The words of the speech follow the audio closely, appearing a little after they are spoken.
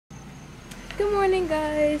Good morning,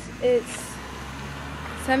 guys. It's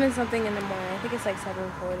 7 something in the morning. I think it's like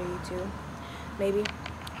 7:42, maybe.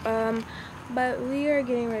 But we are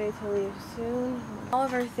getting ready to leave soon. All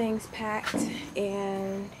of our things packed,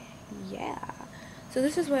 and yeah. So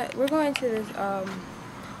this is what we're going to. This I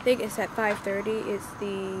think it's at 5:30.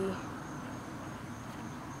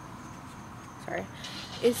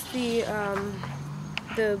 It's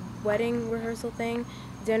the wedding rehearsal thing,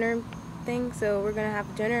 dinner thing. So we're gonna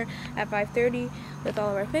have dinner at 5:30 with all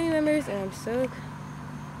of our family members, and I'm so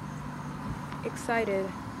excited.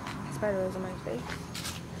 Spider-Man's on my face.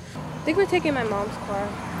 I think we're taking my mom's car.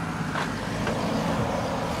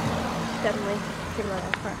 Definitely taking my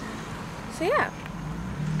mom's car. So yeah,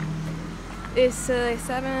 it's a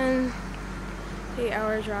 7-8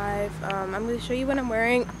 hour drive. I'm going to show you what I'm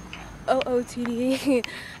wearing. OOTD.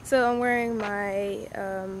 So I'm wearing my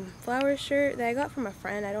flower shirt that I got from a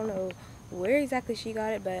friend. I don't know where exactly she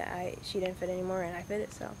got it, but she didn't fit anymore and I fit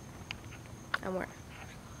it, so I'm wearing it.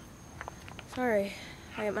 Sorry,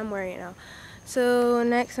 I'm wearing it now. So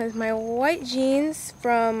next is my white jeans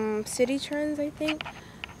from City Trends, I think,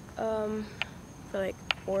 for like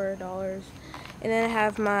 $4. And then I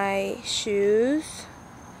have my shoes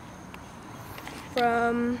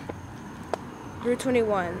from Route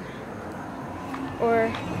 21, or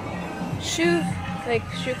Shoe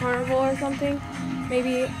Carnival or something,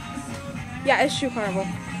 maybe. Yeah, it's Shoe Carnival.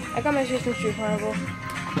 I got my shoes from Shoe Carnival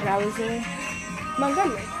when I was in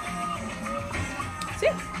Montgomery. See?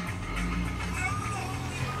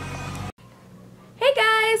 Hey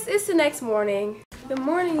guys, it's the next morning. Good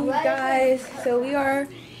morning, you guys. So we are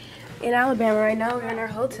in Alabama right now. We're in our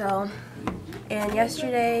hotel. And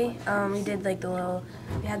yesterday, we did like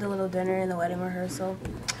we had the little dinner and the wedding rehearsal.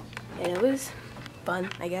 And it was fun,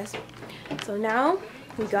 I guess. So now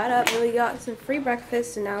we got up and we got some free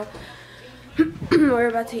breakfast, and now we're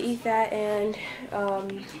about to eat that and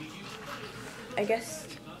I guess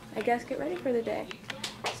get ready for the day.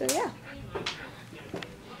 So yeah.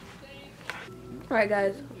 Alright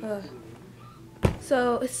guys,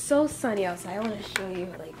 so it's so sunny outside. I want to show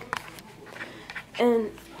you,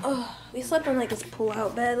 and we slept on like this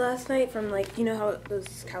pull-out bed last night from, like, you know how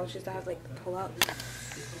those couches that have like the pull-out.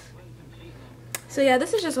 So yeah,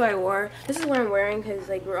 this is just what I wore. This is what I'm wearing because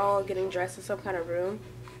like we're all getting dressed in some kind of room.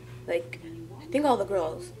 Like, I think all the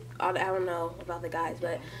girls. I don't know about the guys,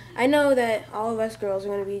 but I know that all of us girls are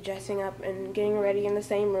going to be dressing up and getting ready in the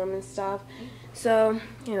same room and stuff. So,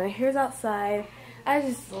 here's outside. I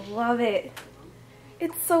just love it.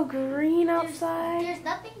 It's so green outside. There's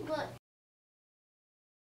nothing but